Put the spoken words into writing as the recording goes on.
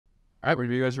All right,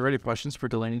 whenever you guys are ready, questions for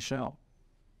Delaney Schnell.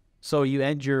 So you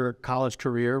end your college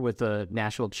career with a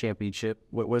national championship.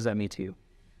 What does that mean to you?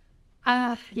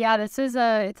 Yeah, it's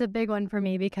a big one for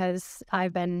me because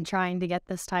I've been trying to get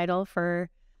this title for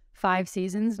 5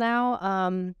 seasons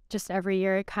now. Just every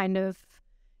year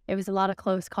it was a lot of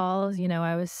close calls.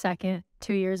 I was second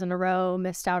 2 years in a row,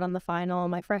 missed out on the final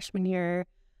my freshman year.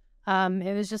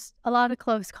 It was just a lot of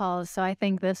close calls. So I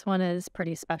think this one is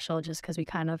pretty special just because we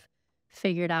kind of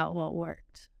figured out what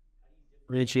worked.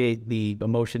 Differentiate the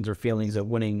emotions or feelings of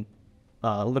winning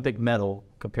Olympic medal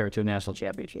compared to a national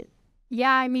championship.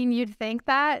 Yeah, I mean, you'd think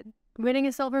that winning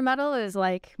a silver medal is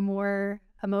like more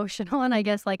emotional and I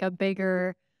guess like a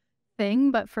bigger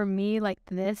thing. But for me, like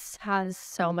this has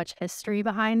so much history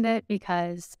behind it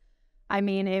because, I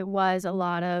mean, it was a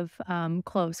lot of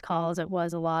close calls. It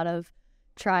was a lot of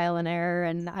trial and error.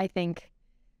 And I think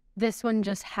this one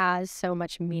just has so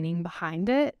much meaning behind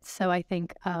it. So I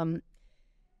think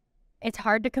it's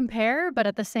hard to compare, but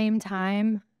at the same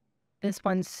time, this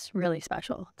one's really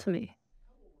special to me.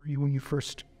 Were you when you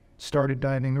first started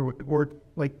diving, or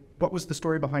like what was the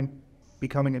story behind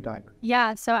becoming a diver?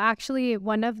 Yeah, so actually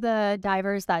one of the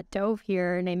divers that dove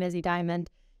here named Izzy Diamond,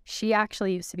 she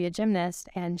actually used to be a gymnast,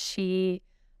 and she,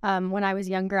 when I was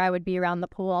younger, I would be around the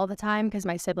pool all the time because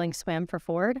my siblings swam for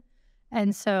Ford.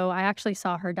 And so I actually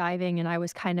saw her diving and I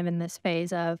was kind of in this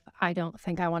phase of, I don't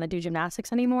think I want to do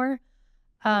gymnastics anymore.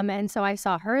 And so I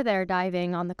saw her there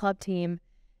diving on the club team.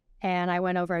 And I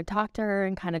went over and talked to her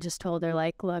and kind of just told her,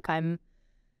 like, look, I'm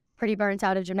pretty burnt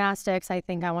out of gymnastics. I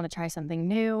think I want to try something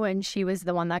new. And she was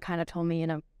the one that kind of told me,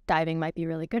 diving might be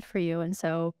really good for you. And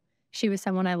so she was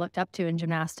someone I looked up to in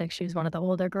gymnastics. She was one of the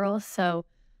older girls. So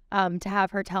to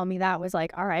have her tell me that was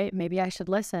like, all right, maybe I should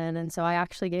listen. And so I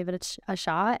actually gave it a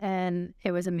shot, and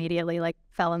it was immediately like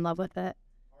fell in love with it.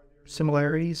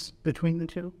 Similarities between the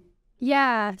two?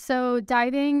 Yeah, so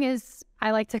diving is,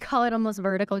 I like to call it almost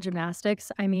vertical gymnastics.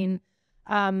 I mean,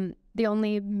 the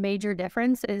only major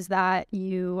difference is that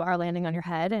you are landing on your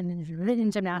head, and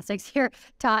in gymnastics, you're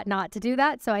taught not to do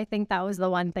that. So I think that was the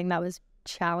one thing that was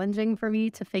challenging for me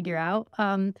to figure out.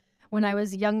 When I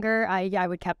was younger, I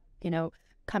would kept,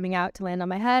 coming out to land on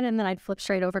my head, and then I'd flip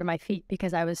straight over to my feet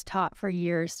because I was taught for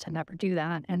years to never do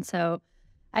that. And so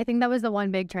I think that was the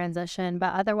one big transition,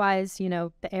 but otherwise,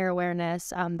 the air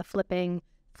awareness, the flipping,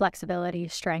 flexibility,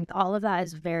 strength, all of that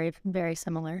is very, very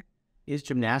similar. Is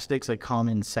gymnastics a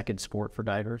common second sport for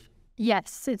divers?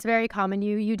 Yes, it's very common.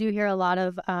 You do hear a lot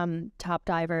of top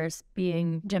divers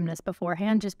being gymnasts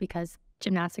beforehand just because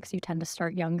gymnastics, you tend to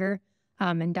start younger,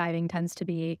 and diving tends to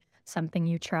be something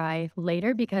you try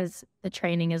later because the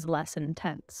training is less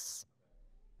intense.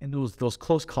 And those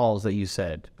close calls that you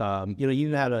said,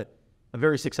 you had a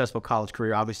very successful college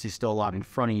career, obviously still a lot in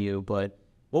front of you, but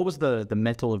what was the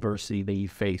mental adversity that you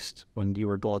faced when you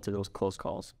were going to those close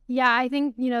calls? Yeah, I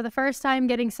think, the first time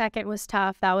getting second was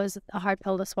tough. That was a hard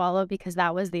pill to swallow because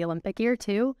that was the Olympic year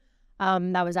too.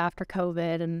 That was after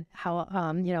COVID and how,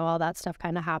 all that stuff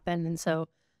kind of happened. And so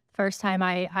first time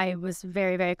I was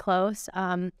very, very close.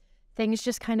 Things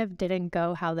just kind of didn't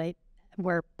go how they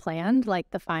were planned. Like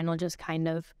the final just kind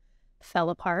of fell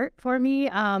apart for me.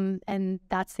 And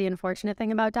that's the unfortunate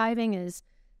thing about diving is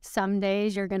some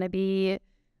days you're going to be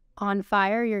on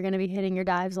fire, you're going to be hitting your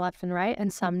dives left and right,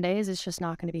 and some days it's just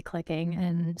not going to be clicking.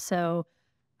 And so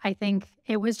I think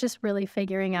it was just really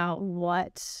figuring out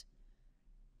what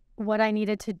I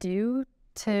needed to do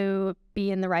to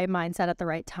be in the right mindset at the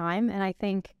right time. And I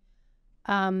think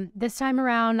this time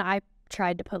around, I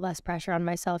tried to put less pressure on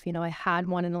myself. I had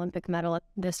won an Olympic medal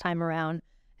this time around,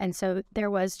 and so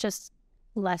there was just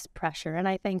less pressure. And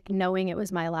I think knowing it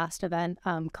was my last event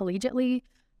collegiately,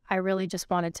 I really just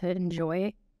wanted to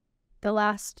enjoy the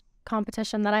last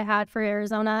competition that I had for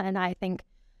Arizona. And I think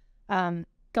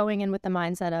going in with the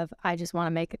mindset of I just want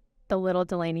to make the little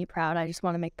Delaney proud. I just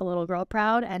want to make the little girl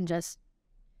proud and just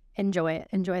enjoy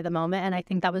the moment. And I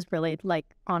think that was really,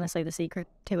 honestly, the secret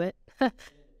to it. A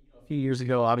few years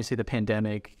ago, obviously the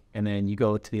pandemic, and then you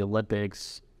go to the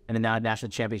Olympics, and then now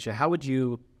national championship. How would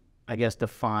you, I guess,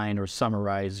 define or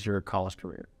summarize your college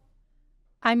career?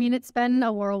 I mean, it's been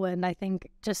a whirlwind. I think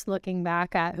just looking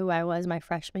back at who I was my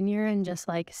freshman year and just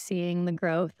seeing the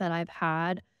growth that I've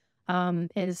had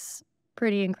is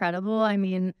pretty incredible. I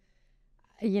mean,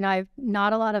 I've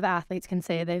not a lot of athletes can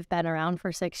say they've been around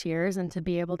for 6 years, and to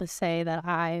be able to say that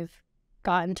I've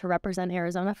gotten to represent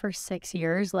Arizona for 6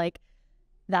 years,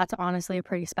 that's honestly a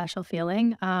pretty special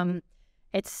feeling.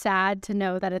 It's sad to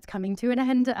know that it's coming to an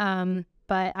end,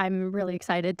 but I'm really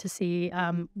excited to see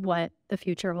what the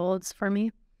future holds for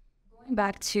me. Going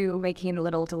back to making a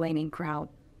little Delaney proud,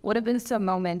 what have been some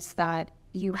moments that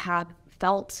you have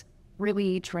felt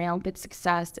really triumphant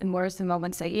success? And what are some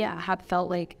moments that, have felt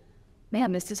like,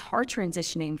 man, this is hard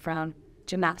transitioning from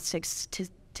gymnastics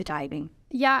to diving?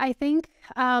 Yeah, I think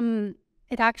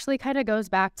it actually kind of goes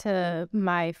back to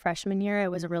my freshman year.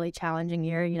 It was a really challenging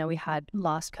year. You know, we had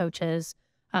lost coaches.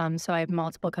 So I have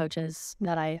multiple coaches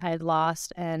that I had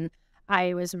lost, and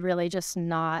I was really just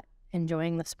not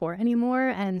enjoying the sport anymore.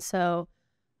 And so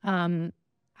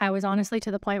I was honestly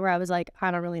to the point where I was like, I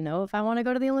don't really know if I want to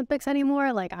go to the Olympics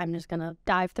anymore. Like, I'm just going to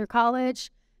dive through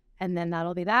college, and then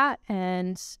that'll be that.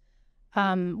 And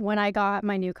when I got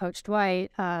my new coach,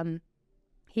 Dwight,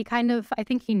 he kind of, I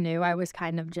think he knew I was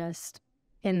kind of just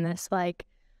in this, like,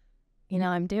 you know,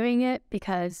 I'm doing it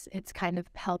because it's kind of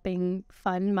helping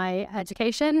fund my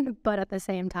education. But at the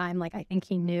same time, like, I think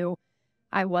he knew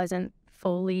I wasn't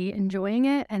fully enjoying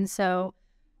it. And so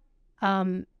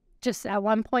just at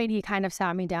one point, he kind of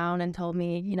sat me down and told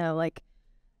me, you know, like,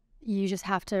 you just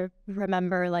have to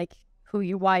remember, like,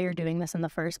 why you're doing this in the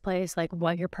first place, like,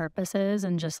 what your purpose is.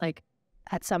 And just, like,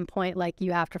 at some point, like,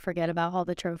 you have to forget about all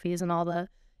the trophies and all the,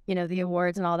 you know, the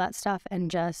awards and all that stuff,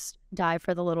 and just dive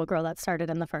for the little girl that started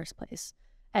in the first place.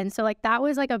 And so, like, that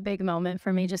was, like, a big moment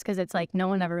for me, just because it's, like, no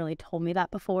one ever really told me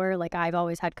that before. Like, I've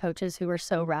always had coaches who were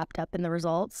so wrapped up in the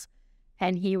results,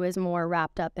 and he was more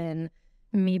wrapped up in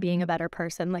me being a better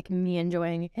person, like, me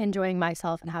enjoying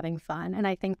myself and having fun. And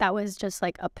I think that was just,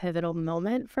 like, a pivotal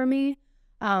moment for me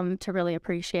to really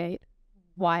appreciate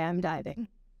why I'm diving.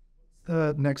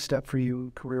 The next step for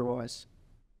you career-wise?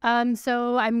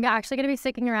 So I'm actually going to be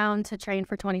sticking around to train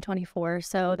for 2024.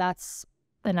 So that's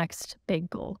the next big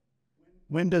goal.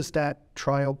 When does that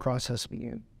trial process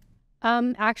begin?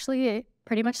 Actually, it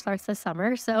pretty much starts this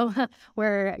summer. So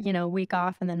we're, you know, week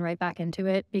off and then right back into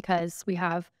it, because we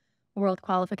have World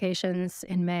qualifications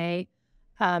in May.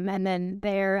 And then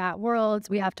there at Worlds,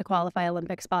 we have to qualify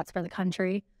Olympic spots for the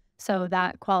country. So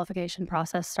that qualification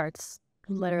process starts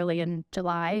literally in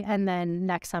July. And then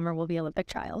next summer will be Olympic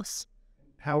trials.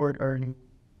 Howard, are you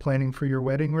planning for your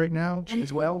wedding right now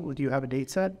as well? Do you have a date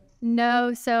set?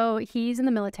 No, so he's in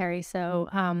the military, so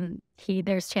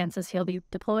there's chances he'll be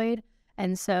deployed.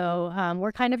 And so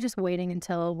we're kind of just waiting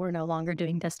until we're no longer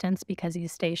doing distance, because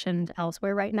he's stationed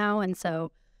elsewhere right now. And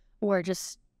so we're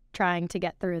just trying to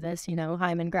get through this. You know,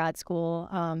 I'm in grad school,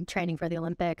 training for the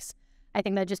Olympics. I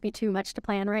think that'd just be too much to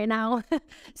plan right now.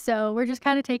 So we're just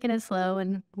kind of taking it slow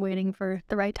and waiting for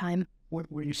the right time.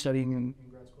 What were you studying in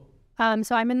grad school?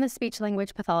 So I'm in the speech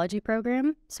language pathology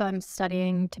program. So I'm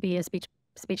studying to be a speech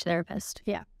therapist.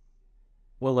 Yeah.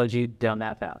 What led you down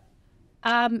that path?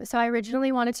 So I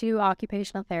originally wanted to do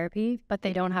occupational therapy, but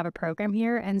they don't have a program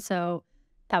here. And so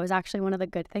that was actually one of the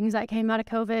good things that came out of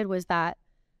COVID, was that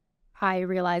I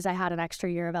realized I had an extra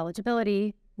year of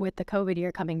eligibility with the COVID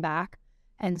year coming back.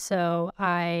 And so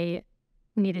I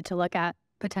needed to look at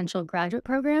potential graduate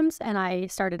programs, and I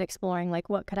started exploring, like,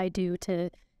 what could I do to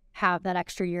have that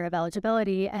extra year of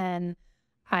eligibility. And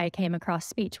I came across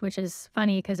speech, which is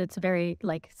funny because it's very,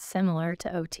 like, similar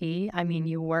to OT. I mean,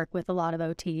 you work with a lot of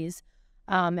OTs.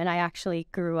 And I actually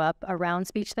grew up around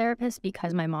speech therapists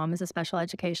because my mom is a special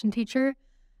education teacher.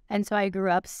 And so I grew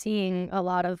up seeing a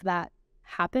lot of that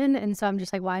happen. And so I'm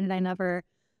just like, why did I never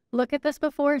look at this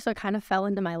before? So it kind of fell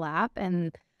into my lap.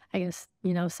 And I guess,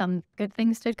 you know, some good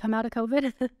things did come out of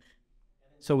COVID.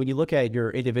 So when you look at your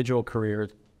individual career,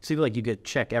 it seems like you get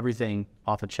check everything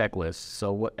off a checklist.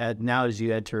 So now as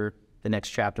you enter the next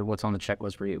chapter, what's on the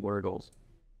checklist for you? What are goals?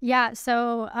 Yeah,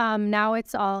 so now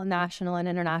it's all national and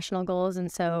international goals.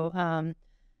 And so,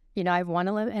 you know, I've won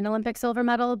an Olympic silver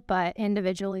medal, but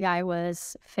individually I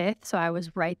was 5th. So I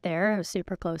was right there. I was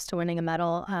super close to winning a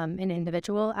medal in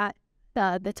individual at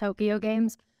the Tokyo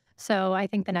Games. So I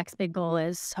think the next big goal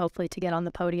is hopefully to get on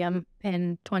the podium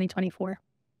in 2024.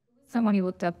 Someone you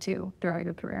looked up to throughout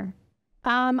your career?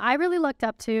 I really looked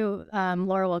up to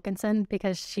Laura Wilkinson,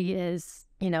 because she is,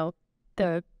 you know,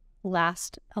 the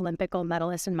last Olympic gold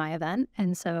medalist in my event.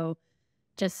 And so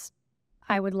just,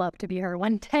 I would love to be her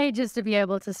one day, just to be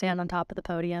able to stand on top of the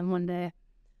podium one day.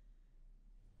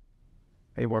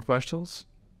 Any more questions?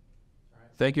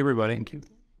 Thank you, everybody. Thank you.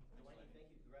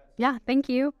 Yeah, thank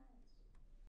you.